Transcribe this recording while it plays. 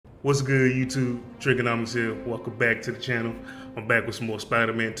What's good, YouTube? Trigonomics here. Welcome back to the channel. I'm back with some more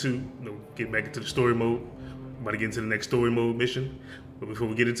Spider-Man 2. Get back into the story mode. I'm about to get into the next story mode mission. But before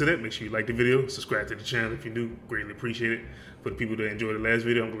we get into that, make sure you like the video, subscribe to the channel if you're new. Greatly appreciate it. For the people that enjoyed the last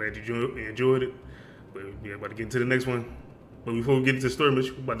video, I'm glad you enjoyed it. But yeah, about to get into the next one. But before we get into the story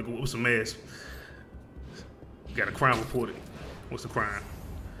mission, we're about to go whoop some ass. Got a crime reported. What's the crime?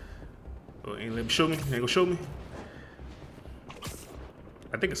 Oh, ain't let me show me? Ain't gonna show me?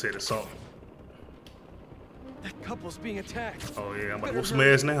 I think it said assault. That couple's being attacked. Oh yeah, I'm about to whoop some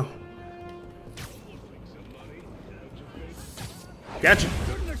ass now. Gotcha.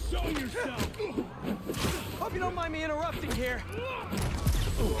 Hope you don't mind me interrupting here.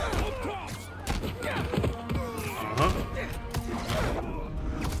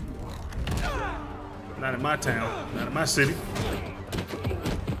 Not in my town, not in my city.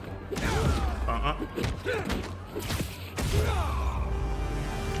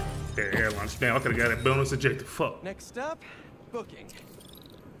 Yeah, airlines down. I could've got that bonus ejected. Fuck. Next up, booking.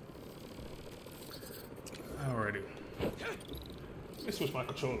 Alrighty. Let me switch my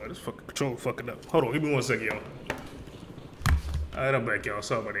controller. This fucking controller fucking up. Hold on, give me 1 second, y'all. Alright, I'm back, y'all.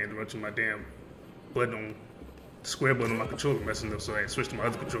 Sorry about the interruption. My damn button on the square button on my controller messing up, so I had to switch to my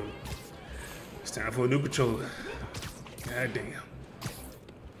other controller. It's time for a new controller. God damn.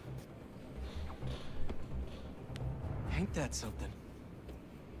 Ain't that something?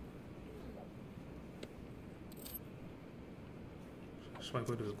 Swipe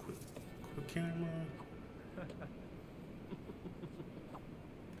over to a quick camera.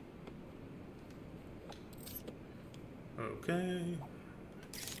 Okay.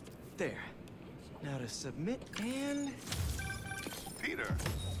 There. Now to submit and... Peter,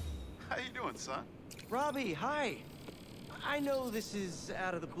 how you doing, son? Robbie, hi. I know this is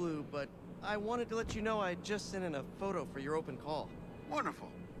out of the blue, but I wanted to let you know I just sent in a photo for your open call. Wonderful.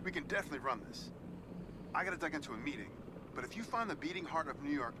 We can definitely run this. I gotta duck into a meeting, but if you find the beating heart of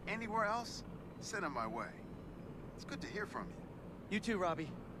New York anywhere else, send it my way. It's good to hear from you. You too,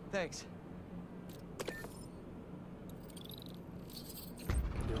 Robbie. Thanks.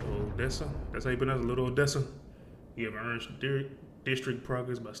 Little Odessa. That's how you pronounce it, Little Odessa. You have earned district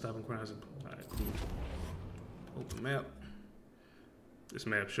progress by stopping crimes. Alright, cool. Open map. This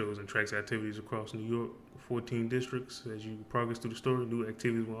map shows and tracks activities across New York, 14 districts. As you progress through the story, new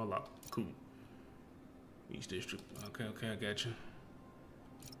activities will unlock. Cool. Each district. Okay, I got you.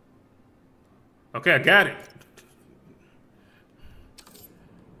 Okay, I got it.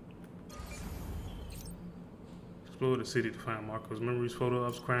 Explore the city to find Marco's memories, photo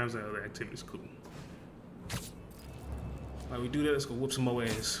ops, crimes, and other activities. Cool. While we do that, let's go whoop some more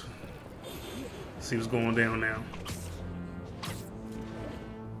ass. See what's going down now.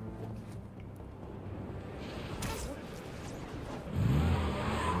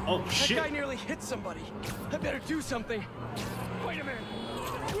 Oh shit! That guy nearly hit somebody. I better do something. Wait a minute.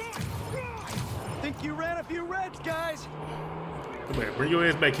 Think you ran a few reds, guys. Come back. Bring your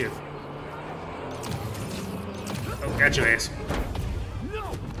ass back here. Oh, got your ass.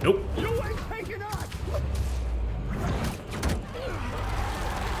 No. Nope. You ain't taking us.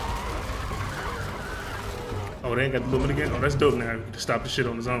 Oh, they ain't got the movement again? Oh, that's dope now. You can stop the shit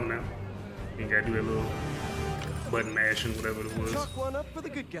on his own now. You ain't gotta do that little button mashing, whatever it was. Chalk one up for the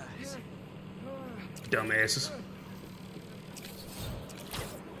good guys. Dumbasses.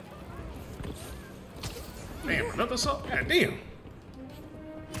 Damn, another assault? God damn.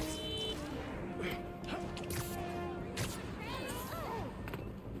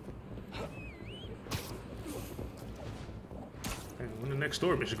 Hey, when the next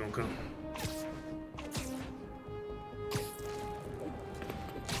story mission gonna come?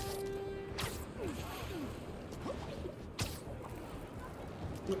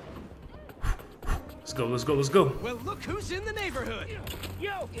 Let's go, let's go. Well, look who's in the neighborhood.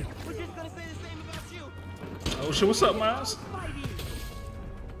 Yo, we're just gonna say the same about you. Oh shit, what's up, Miles?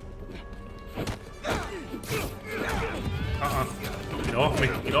 Get off me,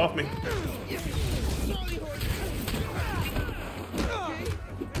 get off me.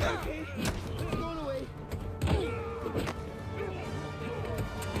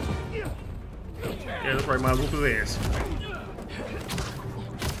 Yeah, that's right, Miles. Whoop his ass.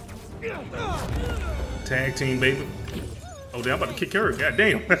 Tag team, baby. Oh, damn, I'm about to kick her. God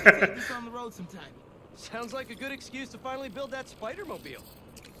damn. Take this on the road sometime. Sounds like a good excuse to finally build that Spider-Mobile.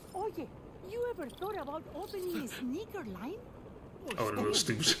 Oye, you ever thought about opening a sneaker line? Oh, the little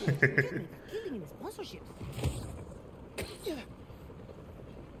stoops. Killing in sponsorships.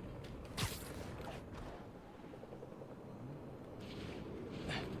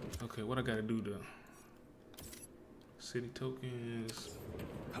 Okay, what I gotta do to city tokens?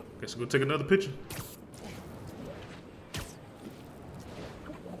 Guess we'll go take another picture.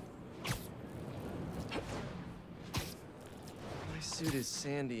 My suit is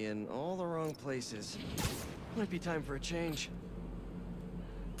sandy in all the wrong places. Might be time for a change.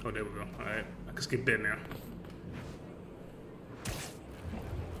 Oh, there we go. All right, I can skip that now.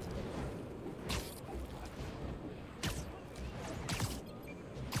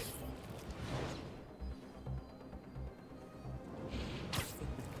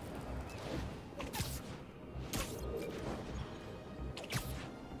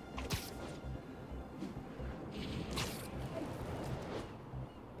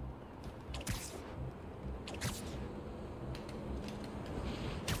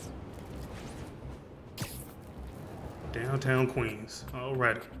 Downtown Queens.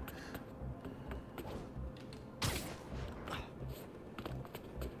 Alrighty.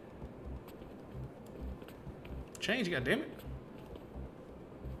 Change, goddammit.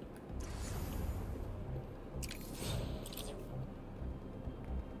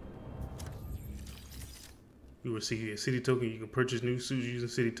 You will see a city token. You can purchase new suits using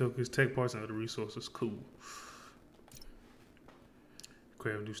city tokens, tech parts, and other resources. Cool.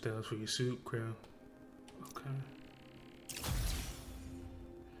 Craft new styles for your suit. Craft. Okay.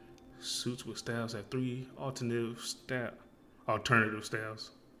 Suits with styles have 3 alternative styles. Alternative?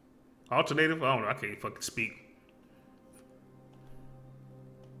 I don't know. I can't fucking speak.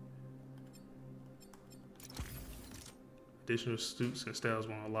 Additional suits and styles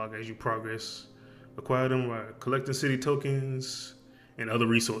will unlock as you progress. Acquire them by collecting city tokens and other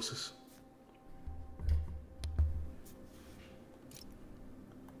resources.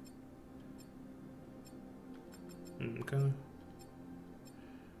 Okay.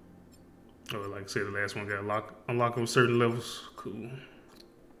 Oh, like I said, the last one got unlock on certain levels. Cool.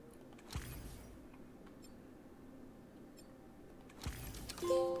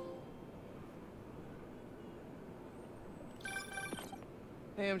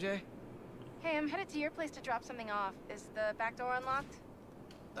 Hey, MJ. Hey, I'm headed to your place to drop something off. Is the back door unlocked?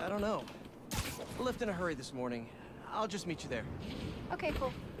 I don't know. I left in a hurry this morning. I'll just meet you there. Okay,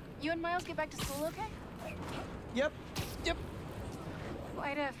 cool. You and Miles get back to school okay? Yep.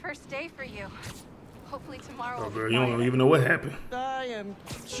 Quite a first day for you. Hopefully tomorrow Oh, will girl, be you don't quiet. even know what happened. I am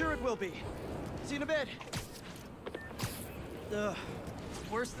sure it will be. See you in a bit.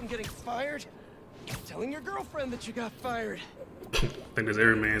 Worse than getting fired? Telling your girlfriend that you got fired. I think that's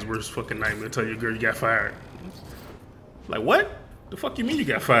every man's worst fucking nightmare. Tell your girl you got fired. Like, what? The fuck you mean you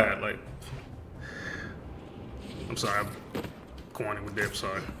got fired? Like, I'm sorry. I'm corny with that. I'm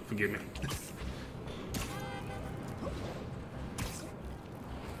sorry. Forgive me.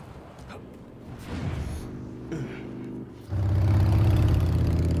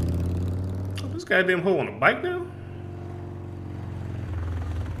 Oh, this goddamn hoe on a bike now?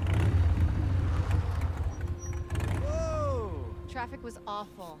 Whoa! Traffic was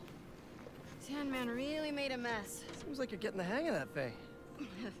awful. Sandman really made a mess. Seems like you're getting the hang of that thing.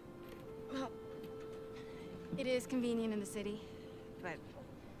 Well, it is convenient in the city, but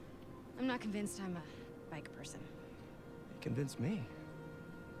I'm not convinced I'm a bike person. You convinced me.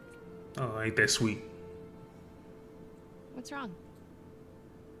 Oh, ain't that sweet. What's wrong?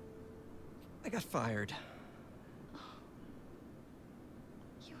 I got fired.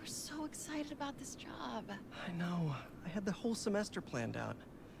 You were so excited about this job. I know. I had the whole semester planned out.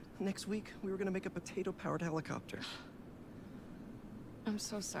 Next week, we were gonna make a potato-powered helicopter. I'm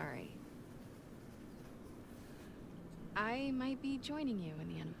so sorry. I might be joining you in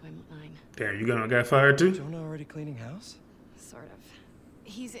the unemployment line. Damn, you got fired too? Jonah already cleaning house? Sort of.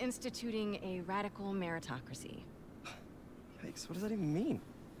 He's instituting a radical meritocracy. Yikes, what does that even mean?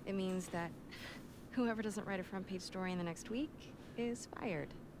 It means that whoever doesn't write a front page story in the next week is fired.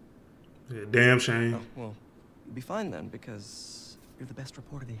 Yeah, damn shame. Oh, well, you'll be fine then, because you're the best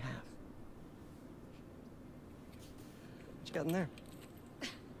reporter they have. What you got in there?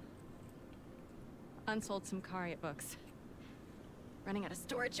 Unsold Symkaria books. Running out of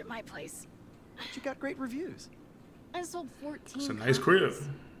storage at my place. But you got great reviews. I sold 14 It's a nice crib. copies.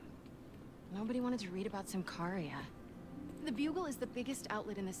 Nobody wanted to read about Symkaria. The Bugle is the biggest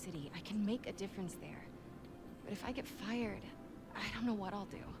outlet in the city. I can make a difference there. But if I get fired, I don't know what I'll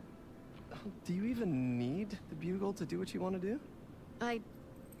do. Do you even need the Bugle to do what you want to do? I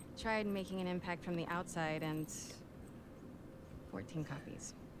tried making an impact from the outside and 14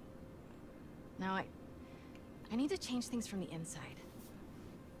 copies. Now I need to change things from the inside.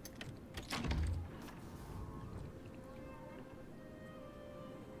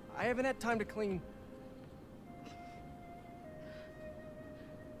 I haven't had time to clean.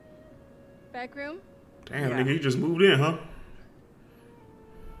 Back room? Damn, Yeah. nigga, you just moved in, huh?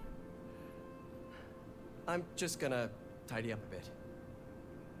 I'm just gonna tidy up a bit.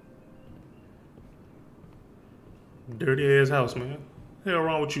 Dirty ass house, man. Hell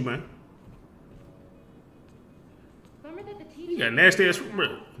wrong with you, man? Remember that the teacher... You got nasty ass,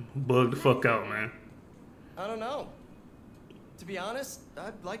 bro. Bug the fuck out, man. I don't know. To be honest,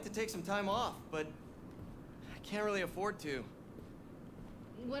 I'd like to take some time off, but I can't really afford to.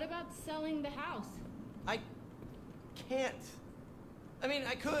 What about selling the house? I can't. I mean,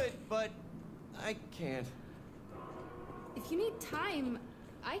 I could, but I can't. If you need time,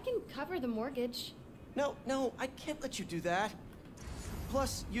 I can cover the mortgage. No, I can't let you do that.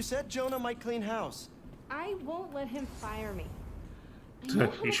 Plus, you said Jonah might clean house. I won't let him fire me. I know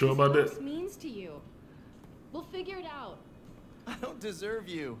how You much sure this about that? house means to you. We'll figure it out. I don't deserve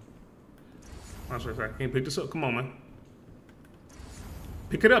you. I can't pick this up. Come on, man.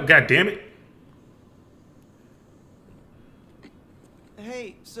 Pick it up, goddammit.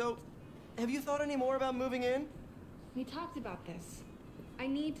 Hey, so, have you thought any more about moving in? We talked about this. I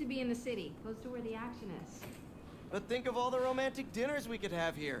need to be in the city, close to where the action is. But think of all the romantic dinners we could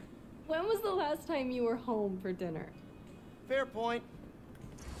have here. When was the last time you were home for dinner? Fair point.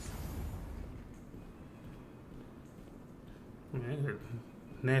 Man,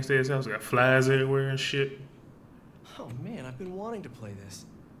 nasty ass house. Got flies everywhere and shit. Oh man, I've been wanting to play this.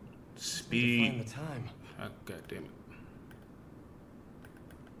 Need to Speed. find the time. Oh, God damn it.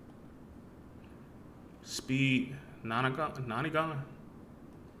 Speed. Nanigan?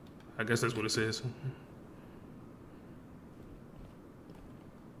 I guess that's what it says.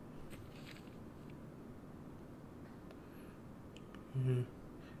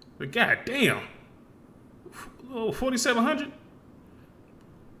 But God damn. Oh, 4,700? I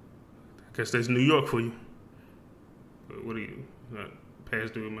guess that's New York for you. What do you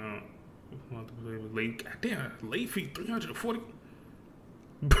pass through amount? Late, goddamn, late fee 340.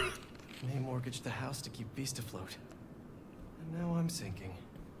 May mortgage the house to keep Beast afloat. And now I'm sinking.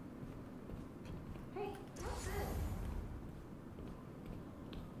 Hey, what's this?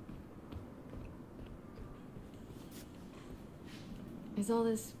 Is all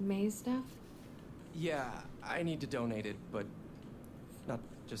this maze stuff? Yeah, I need to donate it, but not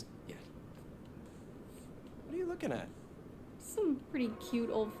just yet. What are you looking at? Some pretty cute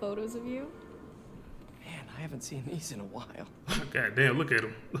old photos of you. Man, I haven't seen these in a while. God damn, look at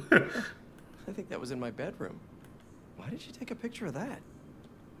him. I think that was in my bedroom. Why did you take a picture of that?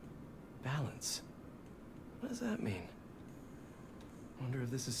 Balance. What does that mean? Wonder if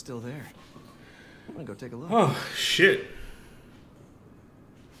this is still there. I'm gonna go take a look. Oh, shit.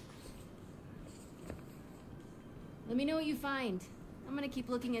 Let me know what you find. I'm gonna keep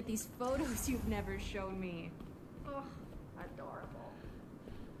looking at these photos you've never shown me. Oh, adorable.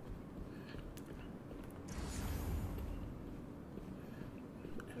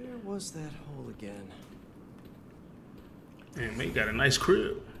 Where was that hole again? Man, mate got a nice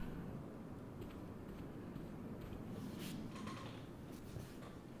crib.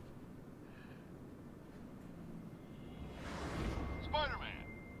 Spider-Man,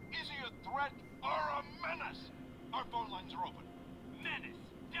 is he a threat or a menace? Our phone lines are open. Menace.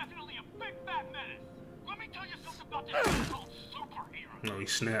 Definitely a big fat menace. Let me tell you something about this thing called superhero. No, he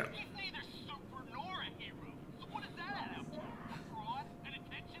snapped. He's neither super nor a hero. So what does that add up to? A fraud? An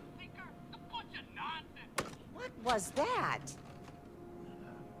attention seeker? A bunch of nonsense. What was that?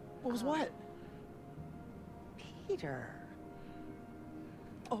 What was what? Peter.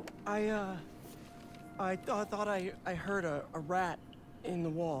 Oh, I thought I heard a rat in the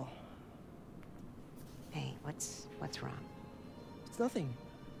wall. Hey, what's wrong? It's nothing.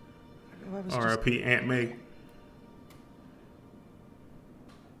 I was just... R.I.P. Aunt May.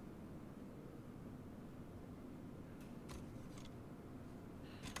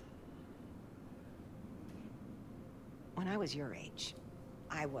 When I was your age,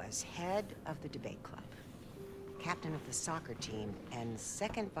 I was head of the debate club, captain of the soccer team, and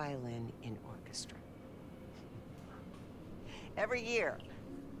second violin in orchestra. Every year,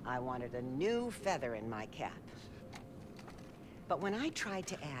 I wanted a new feather in my cap. But when I tried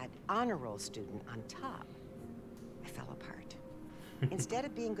to add honor roll student on top, I fell apart. Instead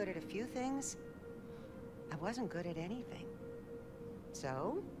of being good at a few things, I wasn't good at anything.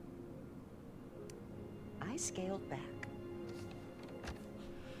 So, I scaled back.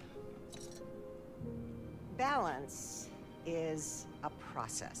 Balance is a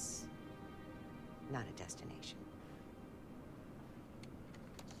process, not a destination.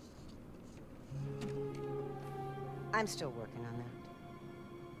 I'm still working on that.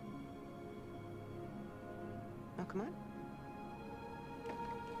 Oh, come on.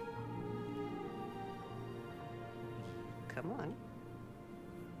 Come on.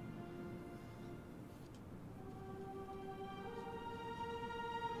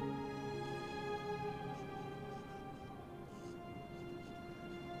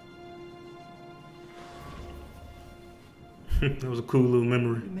 That was a cool little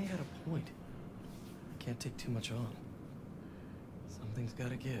memory. You may have a point. I can't take too much on. Something's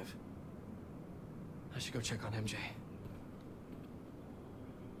gotta give. I should go check on MJ.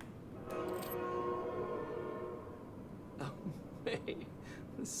 Oh, May.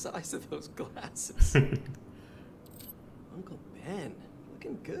 The size of those glasses. Uncle Ben,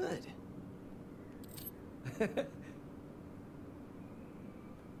 looking good.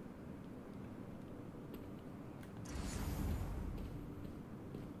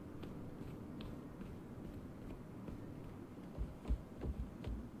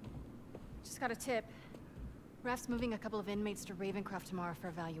 Just got a tip. Raph's moving a couple of inmates to Ravencroft tomorrow for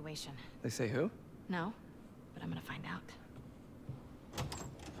evaluation. They say who? No, but I'm gonna find out.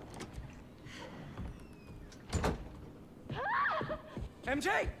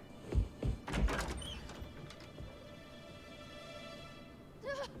 MJ!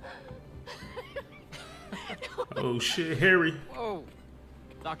 Oh shit, Harry. Whoa.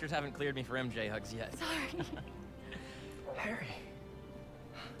 Doctors haven't cleared me for MJ hugs yet. Sorry. Harry.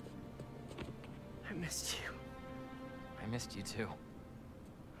 I missed you. I missed you too.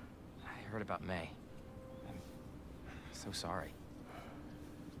 I heard about May. I'm so sorry.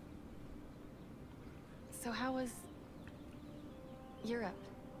 So how was Europe?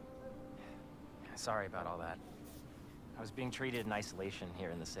 Sorry about all that. I was being treated in isolation here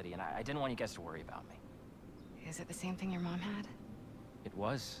in the city, and I didn't want you guys to worry about me. Is it the same thing your mom had? It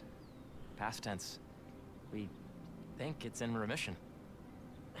was. Past tense. We think it's in remission.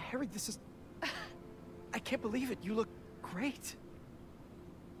 Harry, this is... I can't believe it. You look great.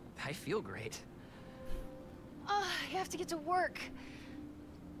 I feel great. I have to get to work.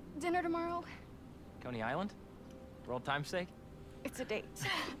 Dinner tomorrow? Coney Island? For old time's sake? It's a date.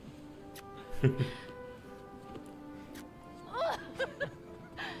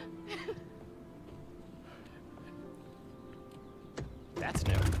 That's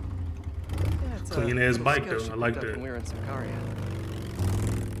new. Yeah, it's Clean a ass little bike, sketch though. you I like picked up that. when we were in Sakaria.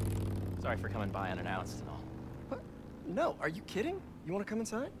 Sorry for coming by unannounced and all. What? No, are you kidding? You want to come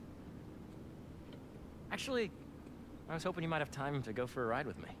inside? Actually, I was hoping you might have time to go for a ride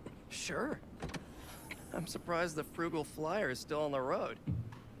with me. Sure. I'm surprised the frugal flyer is still on the road.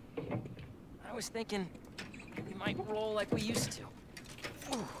 I was thinking we might roll like we used to.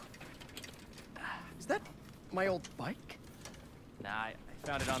 Ooh. Is that my old bike? Nah, I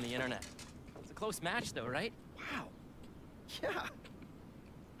found it on the internet. It's a close match though, right? Wow. Yeah.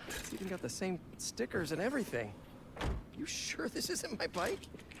 It's even got the same stickers and everything. You sure this isn't my bike?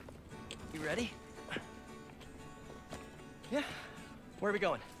 You ready? Yeah. Where are we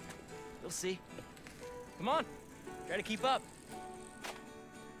going? You'll see. Come on, try to keep up.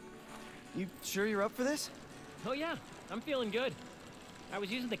 You sure you're up for this? Oh yeah, I'm feeling good. I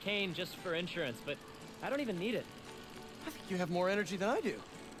was using the cane just for insurance, but I don't even need it. I think you have more energy than I do.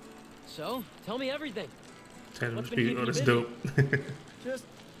 So, tell me everything. Tell What's him been speak. Oh, keeping you that's busy? dope. Just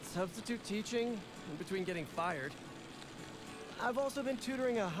substitute teaching in between getting fired. I've also been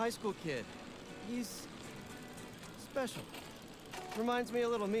tutoring a high school kid. He's special. Reminds me a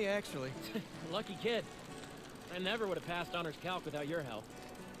little of me, actually. Lucky kid. I never would have passed honors calc without your help.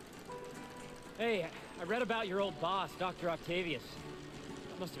 Hey, I read about your old boss, Dr. Octavius.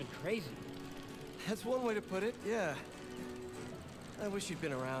 That must have been crazy. That's one way to put it, yeah. I wish you'd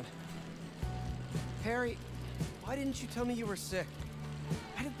been around. Harry, why didn't you tell me you were sick?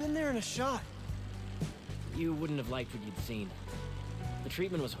 I'd have been there in a shot. You wouldn't have liked what you'd seen. The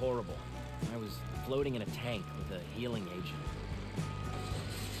treatment was horrible. I was floating in a tank with a healing agent.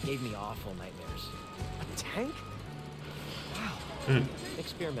 It gave me awful nightmares. A tank? Wow.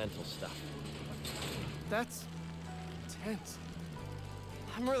 Experimental stuff. That's intense.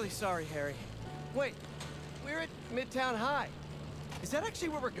 I'm really sorry, Harry. Wait, we're at Midtown High. Is that actually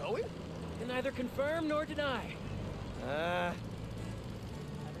where we're going? Can neither confirm nor deny.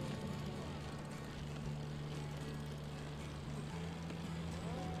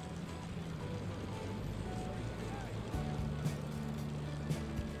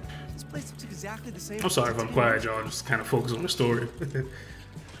 This place looks exactly the same. I'm sorry if I'm quiet, y'all. Just kind of focus on the story.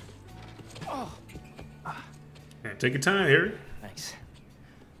 Oh, Man, take your time, Harry. Thanks.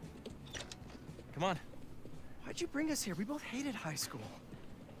 Come on. why'd you bring us here? We both hated high school.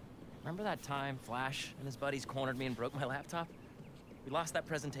 Remember that time Flash and his buddies cornered me and broke my laptop? We lost that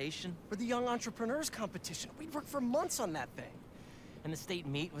presentation, For the Young Entrepreneurs Competition. We'd worked for months on that thing. and the state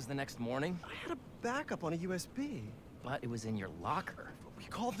meet was the next morning, I had a backup on a USB. but it was in your locker. We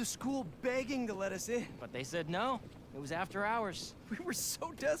called the school begging to let us in. But they said no. It was after hours. We were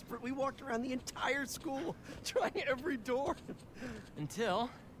so desperate, we walked around the entire school, trying every door. Until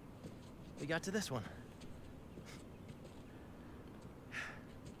we got to this one.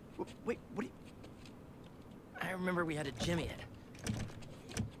 Wait, what do you... I remember we had to jimmy it.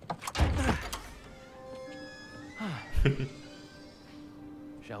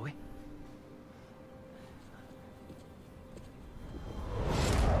 Shall we?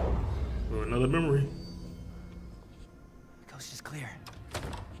 Well, another memory. The coast is clear.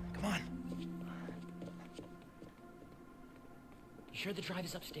 Come on. You sure the drive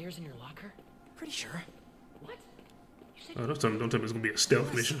is upstairs in your locker? Pretty sure. What? You said Oh, don't tell me it's gonna be a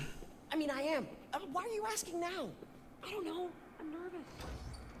stealth mission. I mean, I am. Why are you asking now? I don't know. I'm nervous.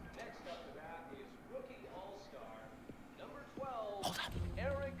 Next up to bat is rookie all-star, number 12, Hold up.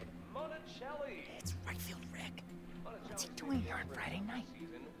 Eric Monticelli. It's right field Rick. What's he doing here on Friday night?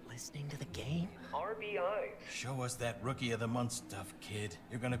 Listening to the game? RBI. Show us that Rookie of the Month stuff, kid.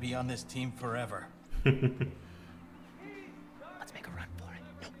 You're gonna be on this team forever. Let's make a run for it.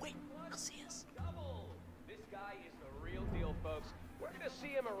 No, wait. He'll see us. Double. This guy is the real deal, folks. We're gonna see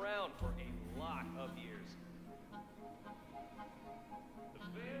him around for a lot of years.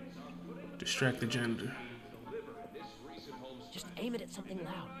 Distract the janitor. just aim it at something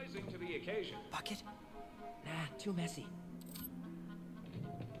loud. To the occasion. Bucket? Nah, too messy.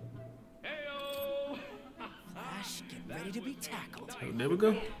 Heyo! Flash, get ready to be tackled. Oh, there we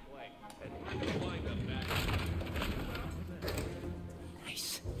go.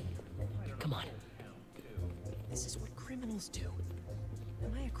 Nice. Come on. This is what criminals do.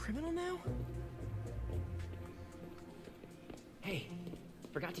 Am I a criminal now? Hey,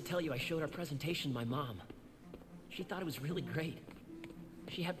 forgot to tell you I showed our presentation to my mom. She thought it was really great.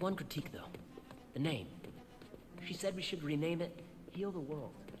 She had one critique, though. The name. She said we should rename it Heal the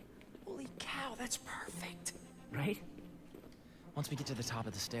World. Holy cow, that's perfect. Right? Once we get to the top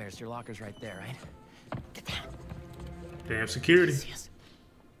of the stairs, your locker's right there, right? Get down. Damn security. See us?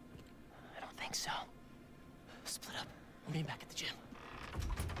 I don't think so. Split up. We'll meet back at the gym.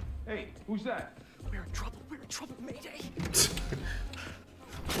 Hey, who's that? We're in trouble. We're in trouble, Mayday.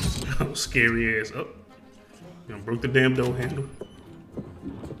 Oh, scary ass. Oh, you know, broke the damn door handle.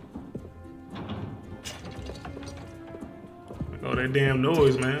 Oh, that damn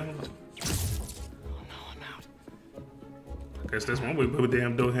noise, man. Oh no, I'm out. I guess that's one way to put the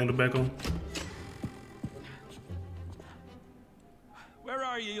damn door handle back on. Where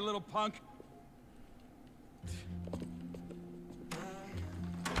are you little punk?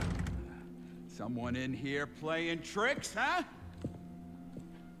 Someone in here playing tricks, huh?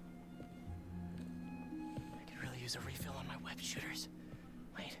 I could really use a refill on my web shooters.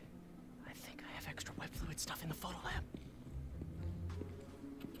 Wait, I think I have extra web fluid stuff in the photo lab.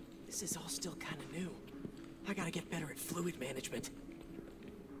 This is all still kind of new. I gotta get better at fluid management.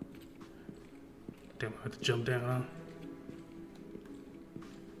 Damn, I have to jump down, huh?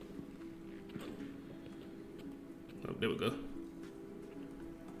 Oh, there we go.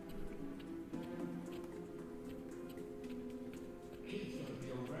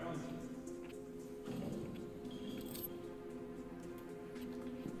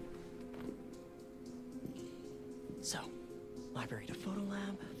 So, library to photo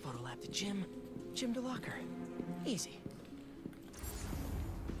lab to gym, gym to locker. Easy.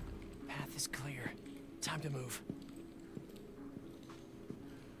 Path is clear. Time to move.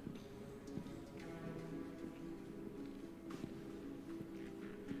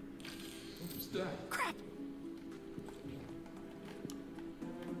 Who's that? Crap!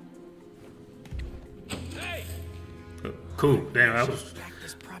 Hey! Oh, cool. Damn, I was Back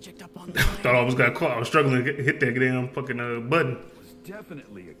this project up on the thought I almost got caught. I was struggling to hit that damn fucking button. Was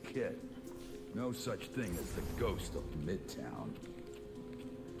definitely a kid. No such thing as the ghost of Midtown.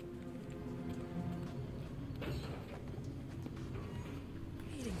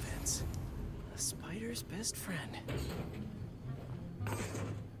 Meeting vents. A spider's best friend.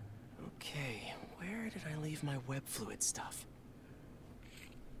 Okay, where did I leave my web fluid stuff?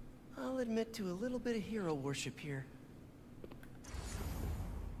 I'll admit to a little bit of hero worship here.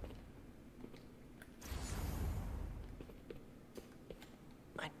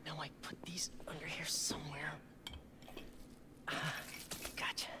 I know I put these under here somewhere.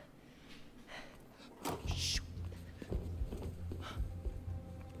 Gotcha. Shoot.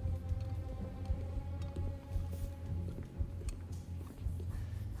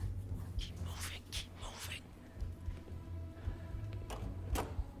 Keep moving, keep moving.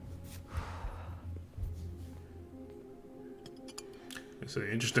 It's an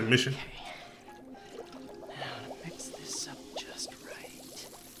interesting mission. Now to mix this up just right.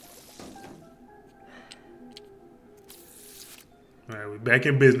 All right, we're back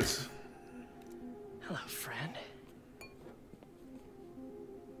in business. Hello, friend.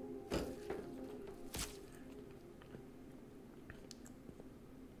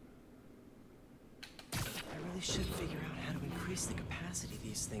 Probably should figure out how to increase the capacity of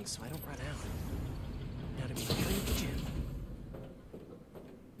these things so I don't run out. Now to be here in the gym.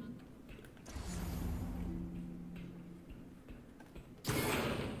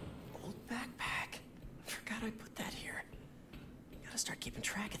 Old backpack. Forgot I put that here. Gotta start keeping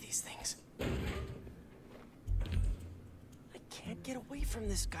track of these things. I can't get away from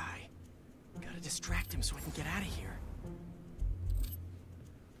this guy. Gotta distract him so I can get out of here.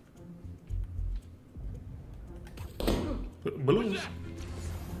 Balloons.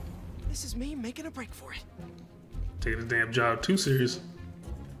 This is me making a break for it. Taking this damn job too serious.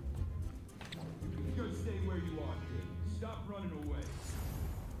 You gotta stay where you are, kid. Stop running away.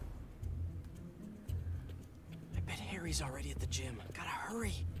 I bet Harry's already at the gym. Gotta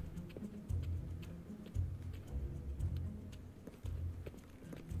hurry.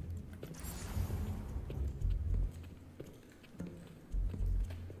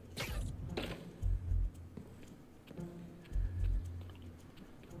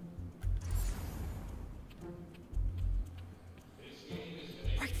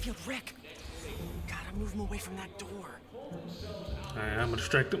 Right field, Rick. Gotta move him away from that door. Alright, I'm gonna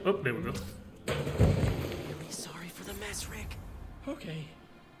distract him. Oh, there we go. Really sorry for the mess, Rick. Okay.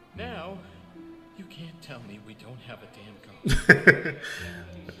 Now, you can't tell me we don't have a damn gun.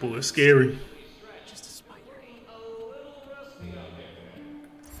 That boy is scary. Just a spider.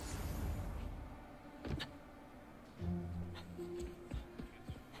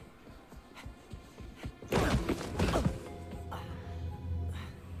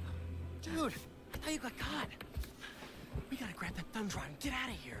 Dude, how you got caught? We gotta grab that thumb drive and get out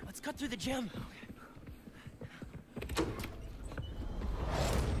of here. Let's cut through the gym.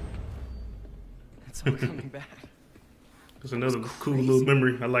 It's all coming back. There's another cool little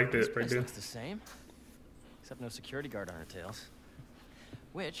memory. I like that right This there. looks the same, except no security guard on our tails.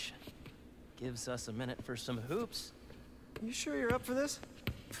 Which gives us a minute for some hoops. You sure you're up for this?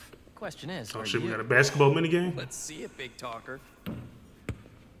 Question is, Oh are shit, we you? got a basketball minigame? Let's see it, big talker.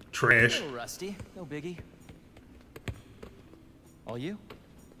 Trash. A little rusty, no biggie. All you?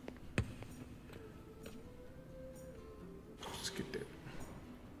 Let's get that.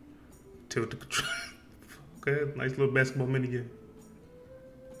 Tilt the control. Okay, nice little basketball minigame.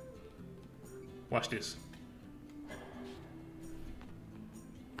 Watch this.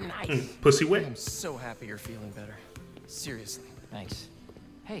 Nice. Pussy wet. I'm so happy you're feeling better. Seriously. Thanks.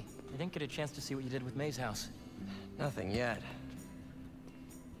 Hey, I didn't get a chance to see what you did with May's house. Nothing yet.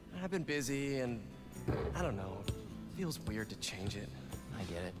 I've been busy and I don't know. It feels weird to change it. I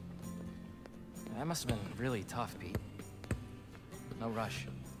get it. That must have been really tough, Pete. No rush.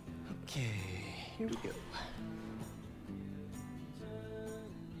 Okay, here we go.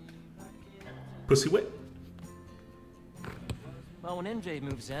 Pussy wet. Well, when MJ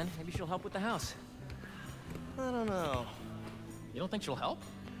moves in, maybe she'll help with the house. I don't know. You don't think she'll help?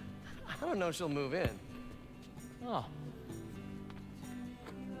 I don't know if she'll move in. Oh.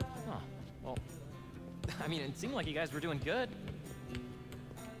 Huh. Well, I mean, it seemed like you guys were doing good.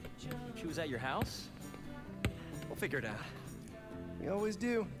 She was at your house? We'll figure it out. We always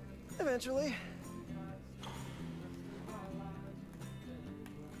do. Eventually.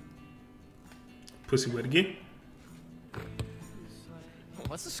 Pussy wet again.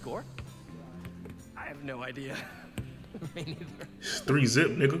 What's the score? I have no idea. Me neither. It's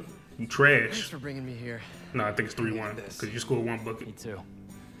 3-zip, nigga. You trash. Thanks for bringing me here. No, I think it's 3-1 because you scored 1 bucket. Me too.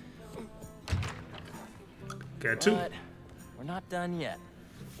 Got 2. But we're not done yet.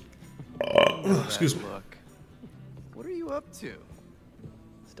 Excuse me. Look. What are you up to?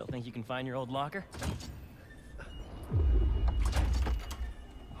 Still think you can find your old locker?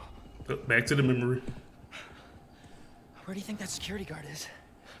 Back to the memory. Where do you think that security guard is?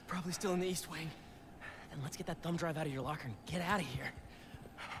 Probably still in the East Wing. Then let's get that thumb drive out of your locker and get out of here.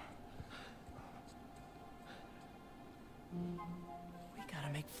 We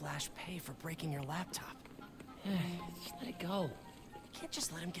gotta make Flash pay for breaking your laptop. Just let it go. Can't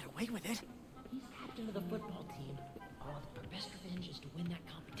just let him get away with it. He's captain of the football team. Our best revenge is to win that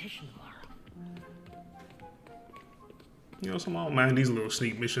competition tomorrow. You know, some I don't mind these little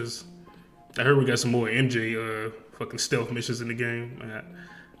sneak missions. I heard we got some more MJ fucking stealth missions in the game.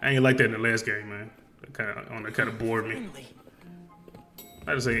 I ain't like that in the last game, man. That kind of bored me.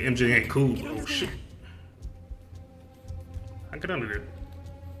 I just say MJ ain't cool. Oh shit! I get under there.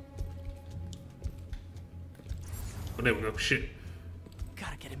 Oh, there we go. Shit.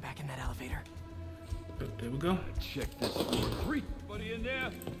 Gotta get him back in that elevator. Oh, there we go. Check this floor. Everybody in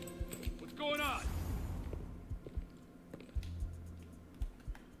there? What's going on?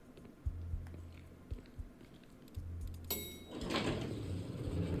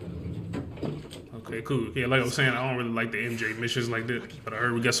 Okay, cool. Yeah, like I was saying, I don't really like the MJ missions like that, but I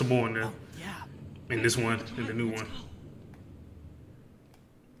heard we got some more in there. Yeah. In this one, in the new one.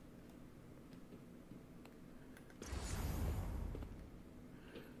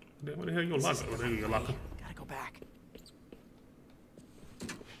 What the hell you lock? Oh, there you go, locker. Gotta go back.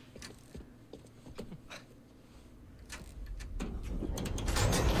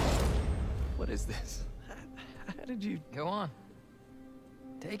 What is this? How did you... Go on.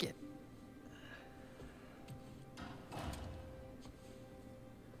 Take it.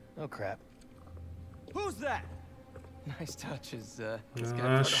 Oh, crap. Who's that? Nice touch. Is this guy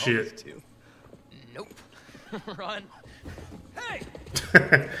part of shit. all this too? Nope. Run. Hey!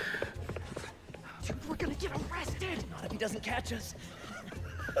 We're gonna get arrested! Not if he doesn't catch us.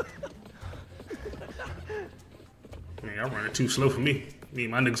 Man, y'all running too slow for me. Me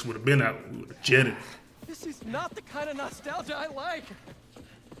and my niggas would have been out. We would have jetted. This is not the kind of nostalgia I like.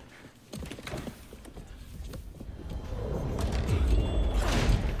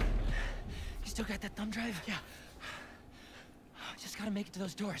 You still got that thumb drive? Yeah. Just gotta make it to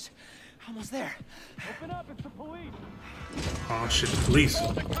those doors. Almost there. Open up, it's the police. Oh shit, the police.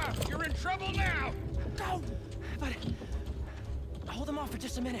 The cops, you're in trouble now. Go! But hold them off for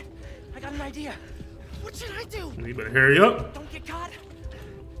just a minute. I got an idea. What should I do? You better hurry up. Don't get caught.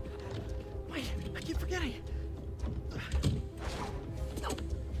 Wait, I keep forgetting.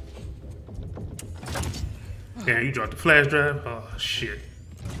 Damn, you dropped the flash drive? Oh shit.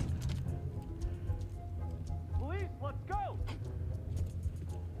 Police, let's go.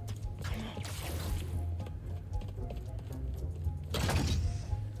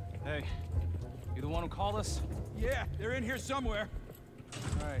 Hey, you the one who called us? Yeah, they're in here somewhere.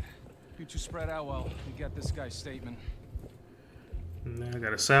 All right, you two spread out while we get this guy's statement. Now I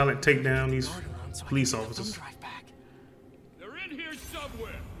got a silent take down these police officers. They're in here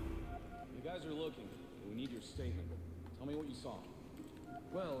somewhere. You guys are looking. We need your statement. Tell me what you saw.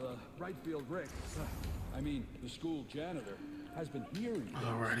 Well, Rightfield Rick, I mean, the school janitor, has been hearing.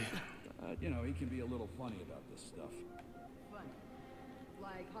 Alrighty. You know, he can be a little funny about this stuff. Funny?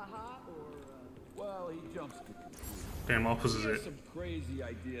 Like, haha, or, Well, he jumps to conclusions. Damn officers He has at. some crazy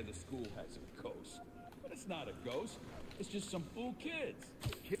idea the school has a ghost. But it's not a ghost. It's just some fool kids.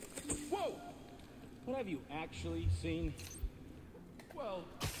 Whoa! What have you actually seen? Well,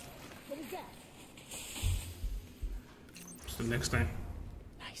 what is that? What's the next thing?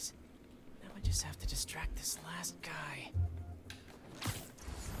 Nice. Now I just have to distract this last guy.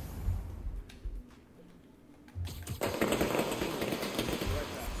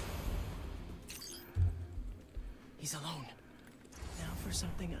 He's alone. Now for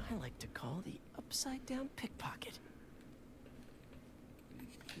something I like to call the upside-down pickpocket.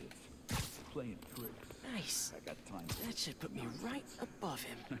 These kids playing tricks. Nice. I got time. That should put me right above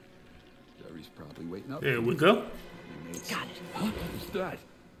him. Jerry's probably waiting up. There we go. Got it. Who's that?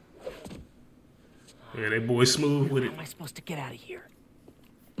 Yeah, that boy smooth with it. How am I supposed to get out of here?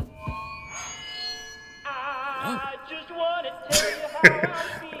 I just want to tell you how I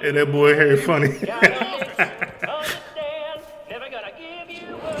feel. Hey, that boy hair funny. Understand, never gonna give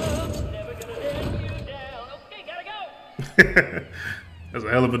you up, never gonna let you down. Okay, gotta go. That's a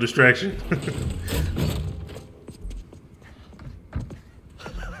hell of a distraction.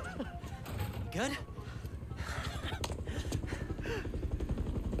 Good?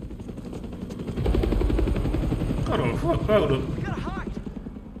 Hold on.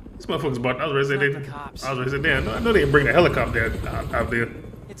 This motherfucker's about. I was ready to say that. I was ready to say, damn, I know they didn't bring the helicopter out there.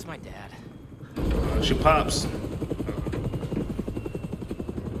 It's my dad. She pops.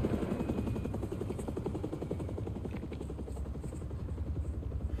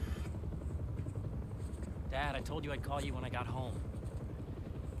 Dad, I told you I'd call you when I got home.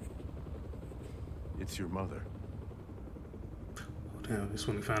 It's your mother. Oh, damn, this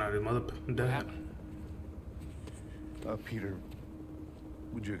when he found out his mother died. Peter,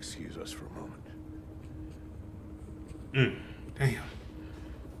 would you excuse us for a moment? Damn.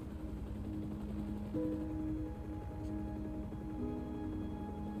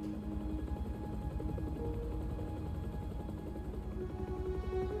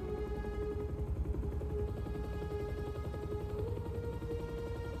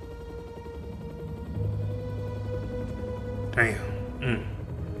 Damn.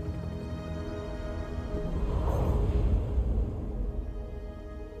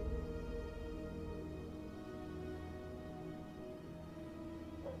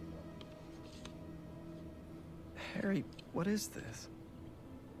 Harry, what is this?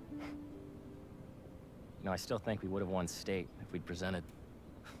 You know, I still think we would have won state if we'd presented.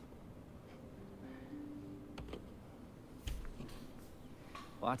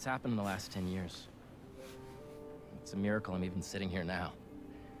 Lots happened in the last 10 years. It's a miracle I'm even sitting here now.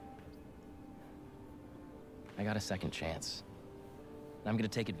 I got a second chance. And I'm gonna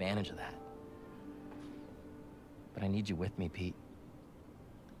take advantage of that. But I need you with me, Pete.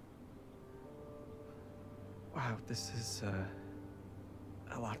 Wow, this is,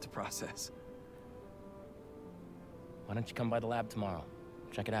 a lot to process. Why don't you come by the lab tomorrow?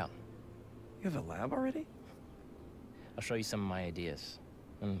 Check it out. You have a lab already? I'll show you some of my ideas.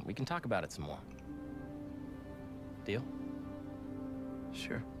 And we can talk about it some more. Deal?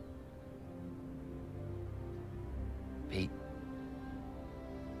 Sure. Pete,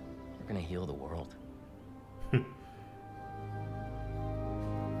 we're gonna heal the world.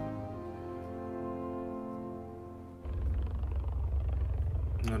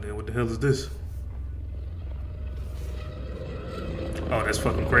 Oh, damn, what the hell is this? Oh, that's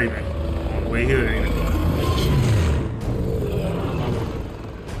fucking crazy. On the way here, ain't it?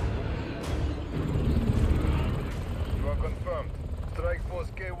 You are confirmed. Strike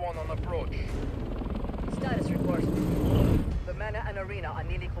Force K1 on approach. Status report. The manor and arena are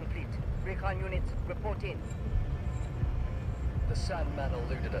nearly complete. Recon units, report in. The Sandman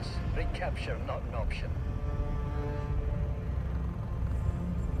eluded us. Recapture not an option.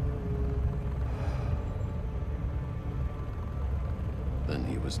 Then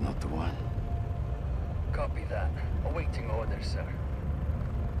he was not the one. Copy that. Awaiting orders, sir.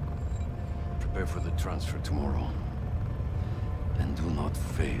 Prepare for the transfer tomorrow. And do not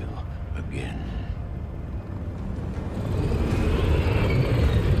fail again.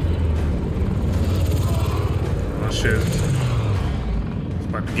 Oh shit. It's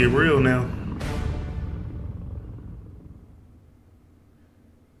about to get real now.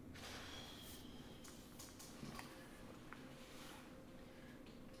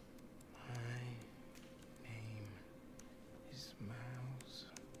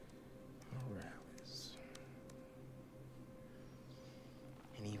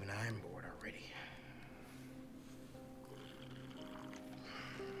 And even I'm bored already.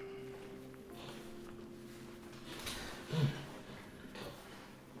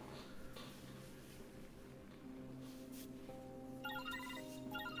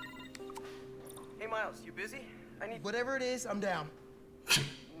 Hey, Miles, you busy? I need... Whatever it is, I'm down.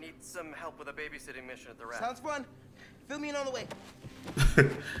 Need some help with a babysitting mission at the Raft. Sounds fun. Fill me in on the way.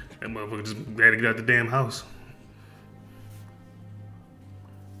 That motherfucker just had to get out the damn house.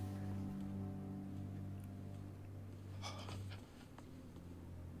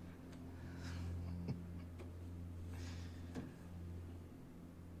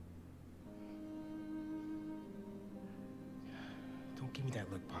 Don't give me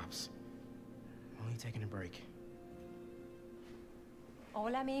that look, Pops. I'm only taking a break.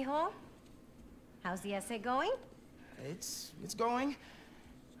 Hola, mijo. How's the essay going? It's going.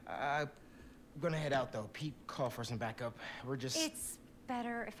 I'm gonna head out, though. Pete called for some backup. We're just... It's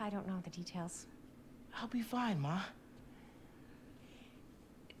better if I don't know the details. I'll be fine, Ma.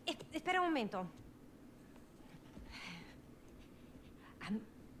 Espera un momento.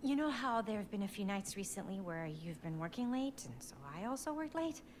 You know how there have been a few nights recently where you've been working late, and so I also worked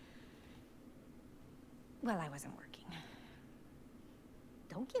late? Well, I wasn't working.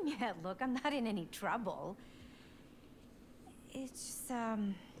 Don't give me that look. I'm not in any trouble. It's just,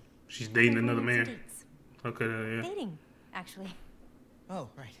 She's dating another man. Okay, yeah. dating, actually. Oh,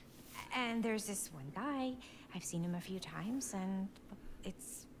 right. And there's this one guy. I've seen him a few times, and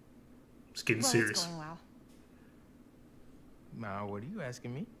it's getting serious. It's going well. Ma, what are you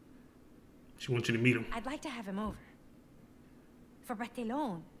asking me? She wants you to meet him. I'd like to have him over. For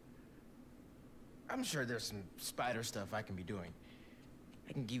Barthelone. I'm sure there's some spider stuff I can be doing.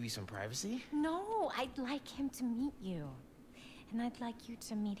 I can give you some privacy. No, I'd like him to meet you. And I'd like you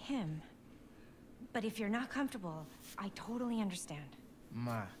to meet him. But if you're not comfortable, I totally understand.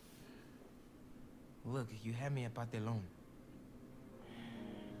 Ma. Look, you had me at Barthelone.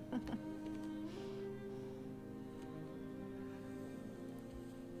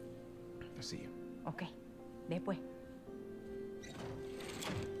 I'll see you. Okay. Después.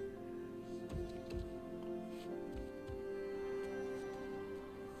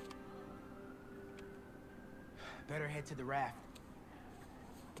 Better head to the raft.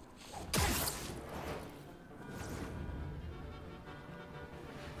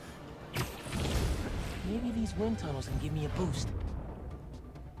 Maybe these wind tunnels can give me a boost.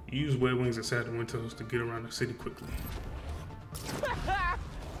 Use web wings inside the wind tunnels to get around the city quickly.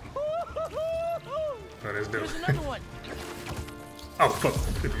 Oh, that's dope. There's another one. Oh, fuck.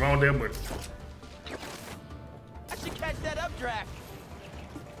 Hit the wrong damn button. I should catch that updraft.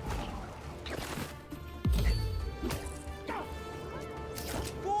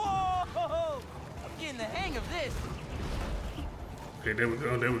 Whoa! I'm getting the hang of this. Okay, there we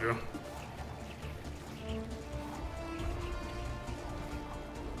go. There we go.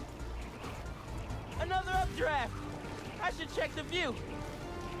 Another updraft. I should check the view.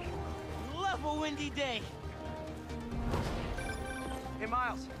 Love a windy day. Hey,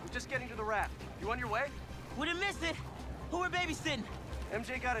 Miles, we're just getting to the raft. You on your way? Wouldn't miss it. Who we're babysitting?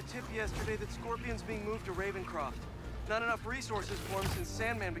 MJ got a tip yesterday that Scorpion's being moved to Ravencroft. Not enough resources for him since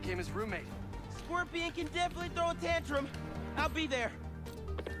Sandman became his roommate. Scorpion can definitely throw a tantrum. I'll be there.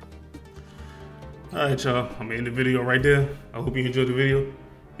 Alright, y'all. I'm gonna end the video right there. I hope you enjoyed the video.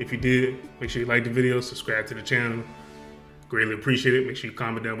 If you did, make sure you like the video, subscribe to the channel. Greatly appreciate it. Make sure you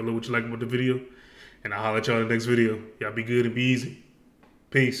comment down below what you like about the video. And I'll holler at y'all in the next video. Y'all be good and be easy.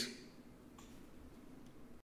 Peace.